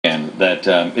that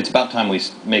it's about time we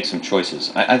make some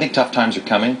choices. I think tough times are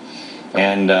coming.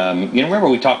 And remember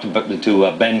we talked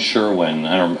to Ben Sherwood.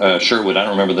 I don't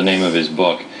remember the name of his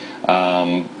book,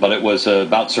 but it was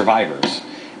about survivors.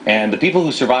 And the people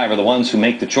who survive are the ones who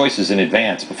make the choices in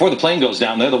advance. Before the plane goes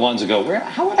down, they're the ones who go,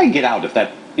 how would I get out if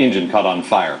that engine caught on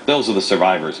fire? Those are the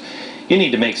survivors. You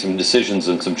need to make some decisions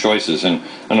and some choices. And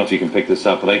I don't know if you can pick this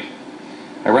up, but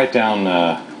I write down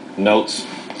notes.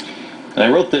 And I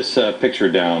wrote this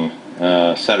picture down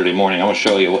Saturday morning. I want to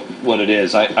show you what it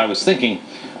is. I was thinking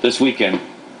this weekend,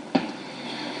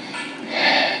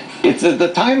 it's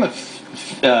the time of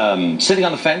sitting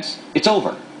on the fence. It's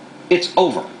over. It's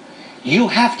over. You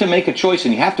have to make a choice,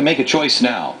 and you have to make a choice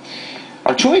now.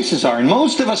 Our choices are, and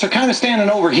most of us are kind of standing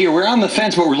over here. We're on the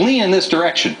fence, but we're leaning this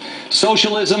direction.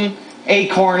 Socialism,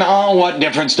 Acorn, oh, what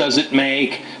difference does it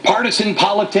make? Partisan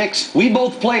politics, we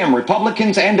both play them,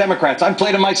 Republicans and Democrats. I've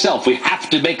played them myself. We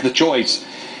have to make the choice.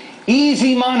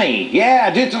 Easy money,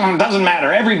 yeah, it doesn't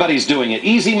matter. Everybody's doing it.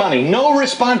 Easy money, no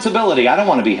responsibility. I don't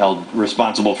want to be held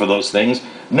responsible for those things.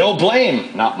 No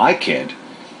blame, not my kid.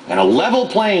 And a level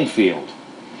playing field.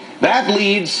 That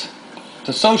leads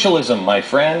to socialism, my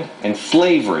friend, and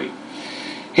slavery.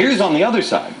 Here's on the other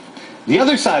side. The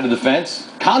other side of the fence,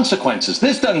 consequences.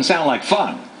 This doesn't sound like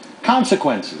fun.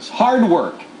 Consequences, hard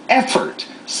work, effort,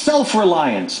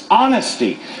 self-reliance,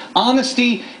 honesty.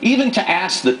 Honesty, even to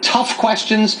ask the tough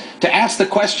questions, to ask the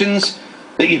questions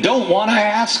that you don't want to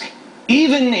ask,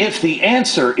 even if the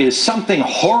answer is something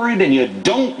horrid and you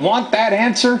don't want that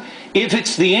answer. If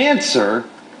it's the answer,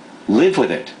 live with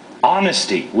it.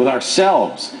 Honesty with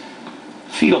ourselves.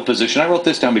 Fetal position. I wrote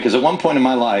this down because at one point in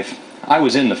my life, I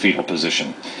was in the fetal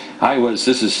position.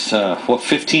 This is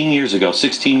 15 years ago,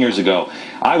 16 years ago.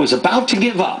 I was about to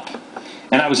give up,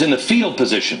 and I was in the fetal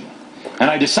position. And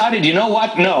I decided, you know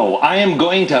what? No, I am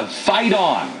going to fight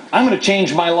on. I'm going to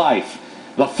change my life.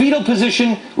 The fetal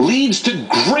position leads to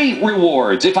great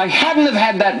rewards. If I hadn't have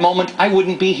had that moment, I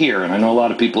wouldn't be here. And I know a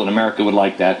lot of people in America would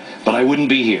like that, but I wouldn't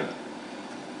be here.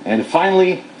 And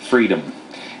finally, freedom.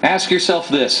 Ask yourself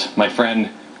this, my friend,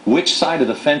 which side of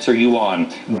the fence are you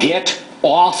on? Get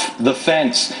off the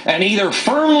fence and either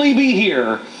firmly be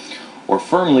here or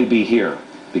firmly be here,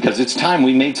 because it's time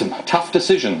we made some tough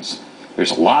decisions.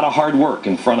 There's a lot of hard work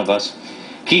in front of us.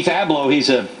 Keith Ablow, he's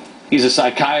a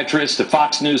psychiatrist, a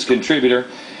Fox News contributor,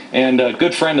 and a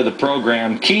good friend of the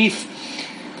program. Keith,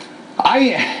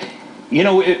 Oscar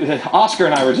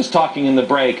and I were just talking in the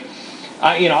break.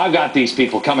 I've got these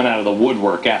people coming out of the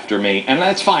woodwork after me, and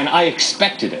that's fine. I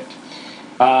expected it.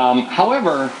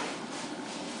 However,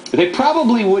 they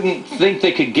probably wouldn't think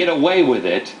they could get away with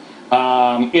it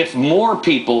if more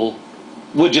people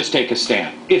would just take a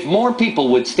stand. If more people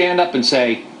would stand up and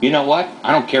say, you know what?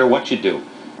 I don't care what you do.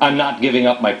 I'm not giving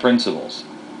up my principles.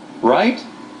 Right?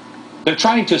 They're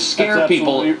trying to scare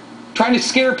people,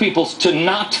 to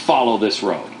not follow this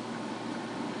road.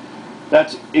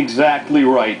 That's exactly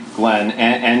right, Glenn.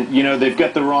 And they've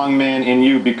got the wrong man in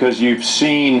you because you've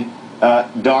seen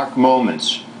dark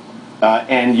moments.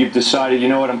 And you've decided, you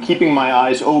know what, I'm keeping my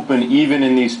eyes open even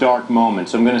in these dark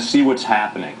moments. I'm going to see what's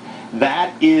happening.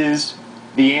 That is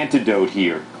the antidote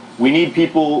here. We need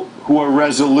people who are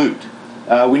resolute.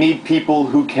 We need people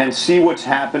who can see what's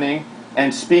happening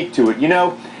and speak to it.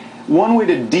 One way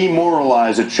to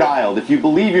demoralize a child, if you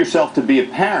believe yourself to be a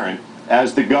parent,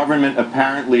 as the government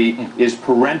apparently is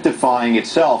parentifying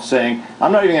itself, saying,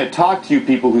 I'm not even going to talk to you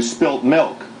people who spilt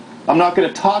milk. I'm not going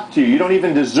to talk to you. You don't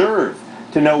even deserve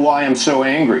to know why I'm so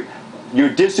angry. You're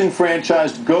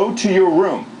disenfranchised. Go to your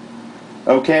room.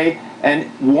 Okay? And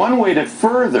one way to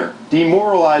further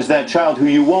demoralize that child who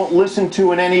you won't listen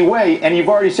to in any way, and you've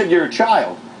already said you're a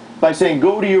child, by saying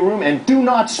go to your room and do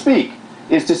not speak,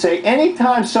 is to say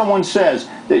anytime someone says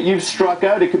that you've struck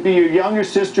out, it could be your younger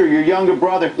sister or your younger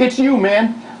brother, it's you,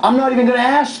 man. I'm not even going to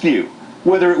ask you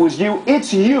whether it was you.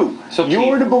 It's you. So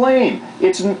you're to blame.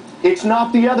 It's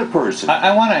not the other person.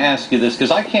 I want to ask you this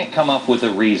because I can't come up with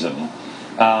a reason.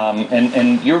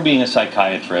 And you're being a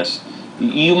psychiatrist.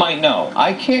 You might know.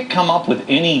 I can't come up with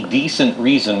any decent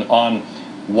reason on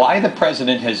why the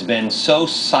president has been so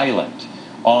silent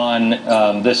on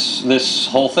this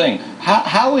whole thing.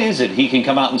 How is it he can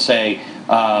come out and say,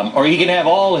 or he can have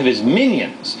all of his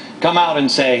minions come out and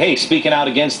say, hey, speaking out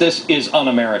against this is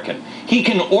un-American. He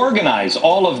can organize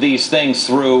all of these things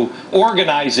through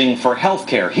organizing for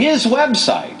healthcare, his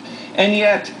website, and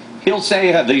yet he'll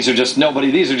say these are just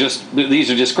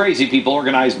crazy people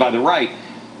organized by the right.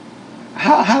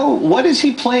 What is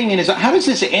he playing in his? How does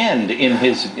this end in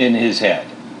his head?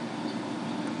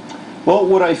 Well,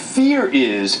 what I fear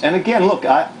is, and again, look,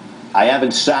 I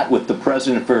haven't sat with the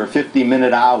president for a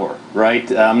 50-minute hour, right?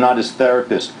 I'm not his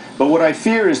therapist. But what I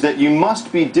fear is that you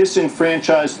must be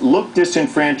disenfranchised, look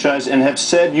disenfranchised, and have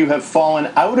said you have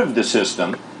fallen out of the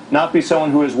system, not be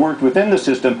someone who has worked within the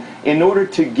system, in order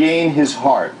to gain his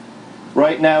heart.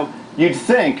 Right now, you'd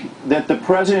think that the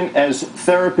president, as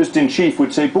therapist-in-chief,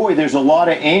 would say, boy, there's a lot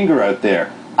of anger out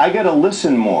there. I got to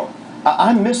listen more.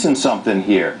 I'm missing something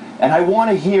here, and I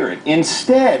want to hear it.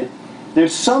 Instead,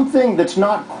 there's something that's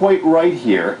not quite right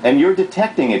here, and you're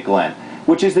detecting it, Glenn,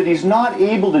 which is that he's not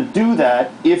able to do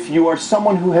that if you are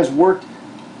someone who has worked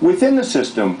within the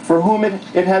system, for whom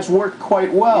it has worked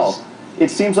quite well. It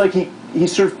seems like he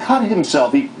sort of cut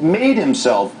himself, he made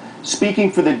himself speaking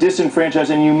for the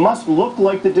disenfranchised, and you must look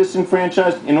like the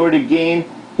disenfranchised in order to gain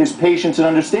his patience and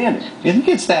understanding. Do you think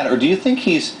it's that, or do you think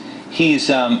he's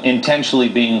intentionally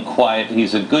being quiet?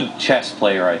 He's a good chess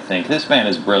player, I think. This man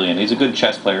is brilliant. He's a good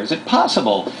chess player. Is it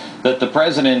possible that the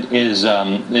president is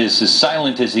as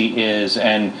silent as he is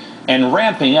and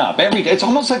ramping up? It's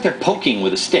almost like they're poking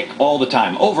with a stick all the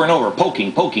time, over and over,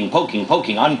 poking.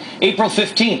 On April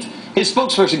 15th, his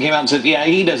spokesperson came out and said, yeah,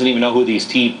 he doesn't even know who these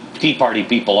Tea Party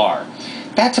people are.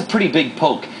 That's a pretty big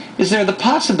poke. Is there the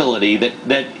possibility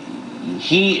that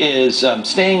he is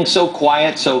staying so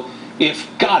quiet, so if,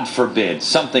 God forbid,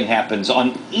 something happens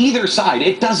on either side,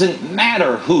 it doesn't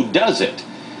matter who does it,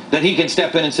 that he can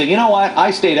step in and say, you know what, I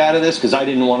stayed out of this because I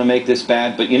didn't want to make this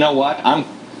bad, but you know what,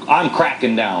 I'm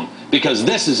cracking down because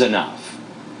this is enough.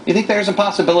 You think there's a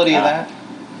possibility of that?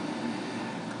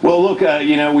 Well, look,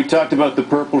 you know, we talked about the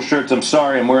purple shirts. I'm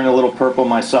sorry, I'm wearing a little purple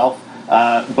myself.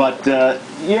 But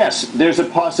yes, there's a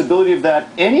possibility of that.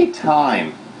 Any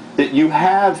time that you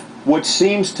have what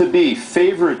seems to be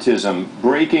favoritism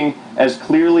breaking as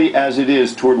clearly as it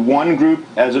is toward one group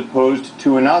as opposed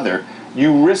to another,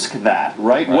 you risk that,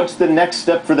 right? What's the next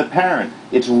step for the parent?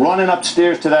 It's running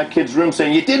upstairs to that kid's room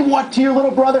saying, you did what to your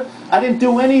little brother? I didn't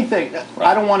do anything.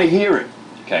 I don't want to hear it.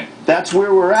 Okay. That's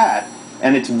where we're at,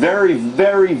 and it's very,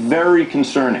 very, very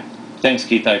concerning. Thanks,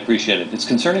 Keith. I appreciate it. It's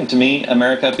concerning to me,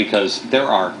 America, because there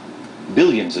are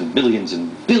billions and billions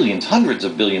and billions, hundreds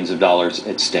of billions of dollars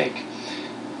at stake.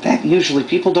 That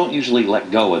people don't usually let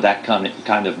go of that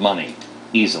kind of money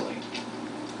easily.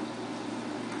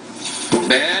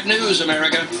 Bad news,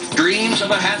 America. Dreams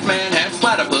of a half-man,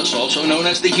 half-platypus, also known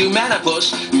as the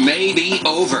humanipus, may be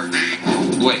over.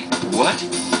 Wait, what?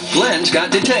 Glenn's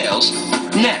got details.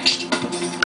 Next.